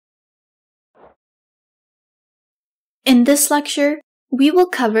In this lecture, we will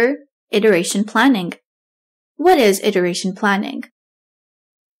cover iteration planning. What is iteration planning?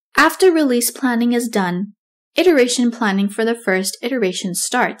 After release planning is done, iteration planning for the first iteration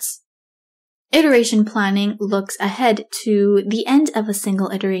starts. Iteration planning looks ahead to the end of a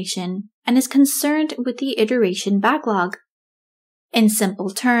single iteration and is concerned with the iteration backlog. In simple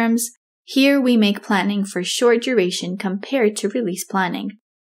terms, here we make planning for short duration compared to release planning.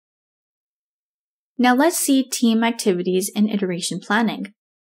 Now let's see team activities in iteration planning.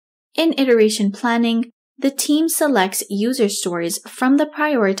 In iteration planning, the team selects user stories from the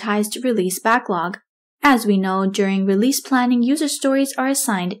prioritized release backlog. As we know, during release planning, user stories are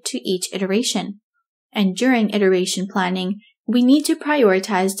assigned to each iteration. And during iteration planning, we need to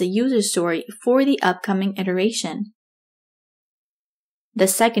prioritize the user story for the upcoming iteration. The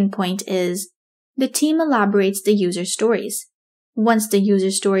second point is, the team elaborates the user stories. Once the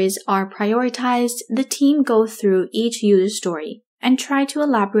user stories are prioritized, the team goes through each user story and try to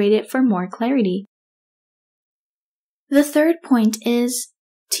elaborate it for more clarity. The third point is,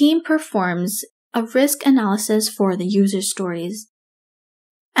 team performs a risk analysis for the user stories.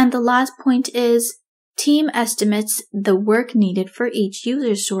 And the last point is, team estimates the work needed for each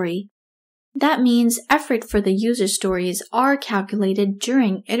user story. That means effort for the user stories are calculated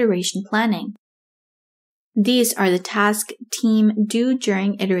during iteration planning. These are the tasks team do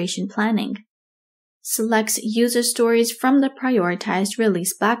during iteration planning. Selects user stories from the prioritized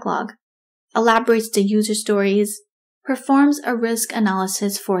release backlog, elaborates the user stories, performs a risk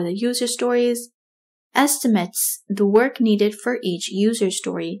analysis for the user stories, estimates the work needed for each user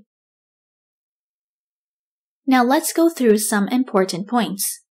story. Now let's go through some important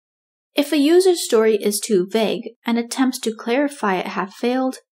points. If a user story is too vague and attempts to clarify it have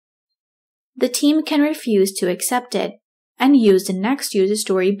failed, the team can refuse to accept it and use the next user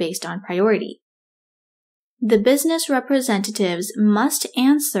story based on priority. The business representatives must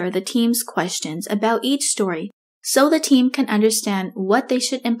answer the team's questions about each story so the team can understand what they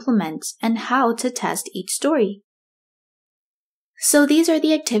should implement and how to test each story. So these are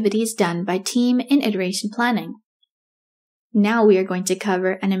the activities done by team in iteration planning. Now we are going to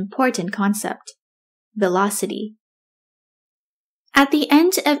cover an important concept: velocity. At the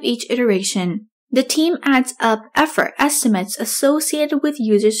end of each iteration, the team adds up effort estimates associated with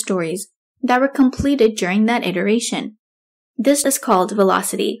user stories that were completed during that iteration. This is called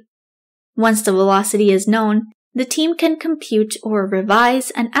velocity. Once the velocity is known, the team can compute or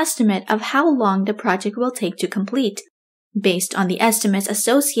revise an estimate of how long the project will take to complete, based on the estimates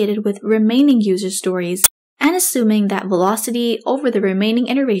associated with remaining user stories and assuming that velocity over the remaining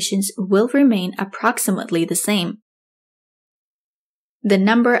iterations will remain approximately the same. The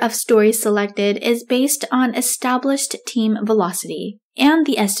number of stories selected is based on established team velocity and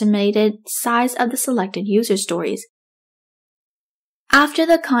the estimated size of the selected user stories. After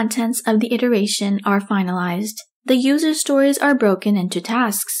the contents of the iteration are finalized, the user stories are broken into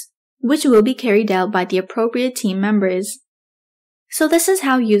tasks, which will be carried out by the appropriate team members. So this is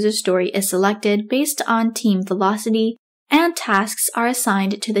how user story is selected based on team velocity, and tasks are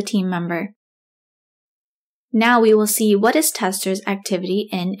assigned to the team member. Now we will see what is testers' activity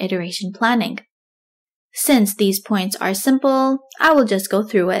in iteration planning. Since these points are simple, I will just go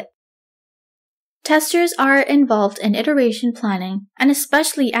through it. Testers are involved in iteration planning and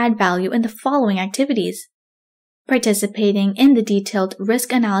especially add value in the following activities: participating in the detailed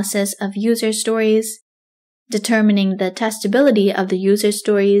risk analysis of user stories, determining the testability of the user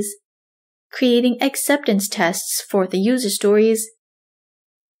stories, creating acceptance tests for the user stories,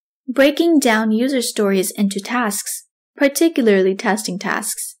 breaking down user stories into tasks, particularly testing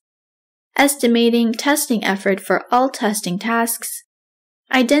tasks, estimating testing effort for all testing tasks,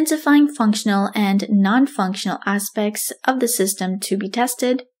 identifying functional and non-functional aspects of the system to be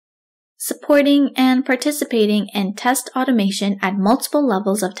tested, supporting and participating in test automation at multiple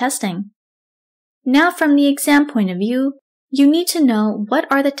levels of testing. Now, from the exam point of view, you need to know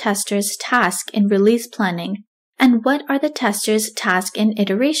what are the testers' tasks in release planning and what are the testers' tasks in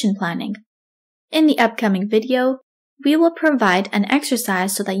iteration planning. In the upcoming video, we will provide an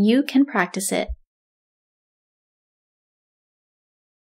exercise so that you can practice it.